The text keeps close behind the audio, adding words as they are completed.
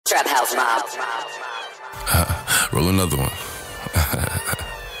Traphouse Mob. Roll another one.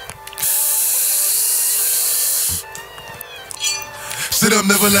 Sit up,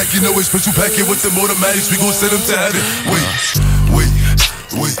 never lackin, always special packin with them automatics. We gon' send them to heaven. Wait.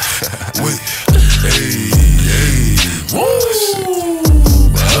 Hey. Woo!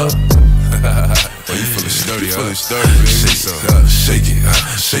 Oh, you feeling sturdy, huh? Feeling sturdy, baby. Shake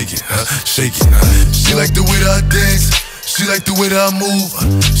it. She like the way that I dance. She like the way that I move.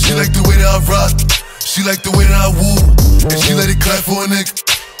 She like the way that I rock. She like the way that I woo. And she let it clap for a nigga.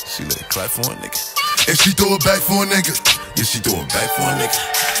 She let it clap for a nigga. And she throw it back for a nigga. Yeah, she throw it back for a nigga.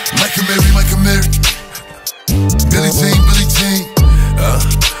 Mike Amiri. Billie Jean.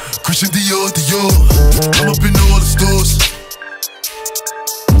 Christian Dior. I'm up in all the stores.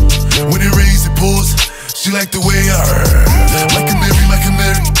 When it rains, it pours. She like the way I heard. Mike Amiri.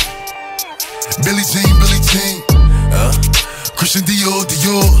 Billie Jean. Christian Dior.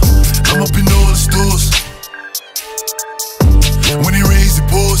 I'm up in all the stores. When it rains, it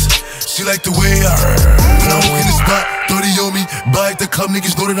pours. She like the way I heard. When I walk in the spot, 30 on me. Buy at the club,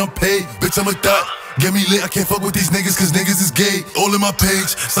 niggas know that I'm paid. Bitch, I'm a thot. Get me lit, I can't fuck with these niggas, cause niggas is gay. All in my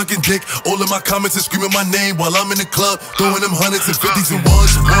page, sucking dick. All in my comments and screaming my name while I'm in the club, throwing them hundreds and fifties and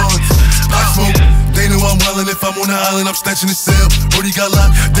ones. Pop smoke, they know I'm wildin'. If I'm on the island, I'm snatching the cell. Brody got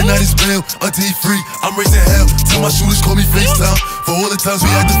locked, the night is bail. Until he free, I'm raising hell. Tell my shooters, call me FaceTime. For all the times we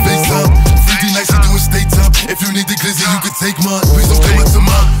had to FaceTime. 3D nights, we doing state time. If you need the glizzy, you can take mine. Please don't come up to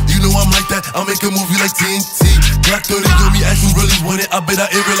mine. You know I'm like that, I'll make a movie like TNT. Glock 30 on me, ask you really want it. I bet I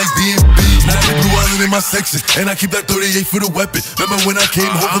air it like DMB. Now the blue island in my section, and I keep that 38 for the weapon. Remember when I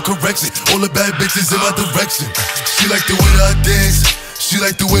came home for correction? All the bad bitches in my direction. She like the way that I dance. She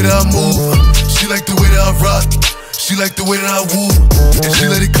like the way that I move. She like the way that I rock. She like the way that I woo. And she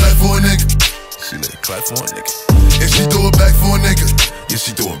let it clap for a nigga. She let it clap for a nigga. And she throw it back for a nigga. Yeah,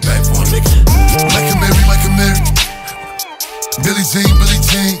 she throw it back for a nigga. Mike Amiri. Billie Jean.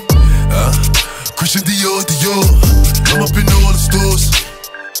 Christian Dior. I'm up in all the stores.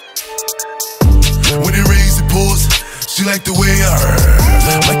 When it rains, it pours. She like the way I heard.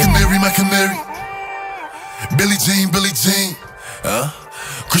 Mike Amiri. Billie Jean.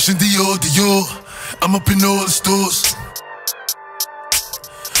 Christian Dior. I'm up in all the stores.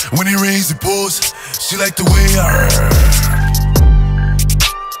 When it rains, it pours. She like the way I heard.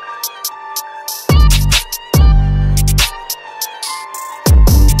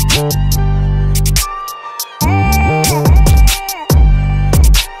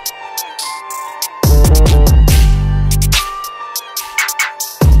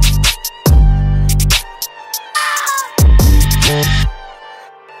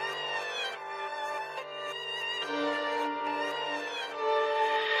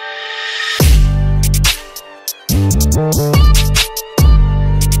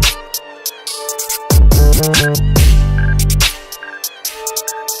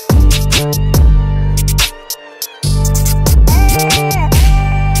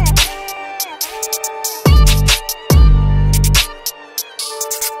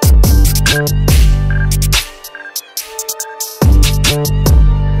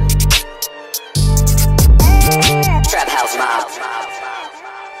 Traphouse Mob.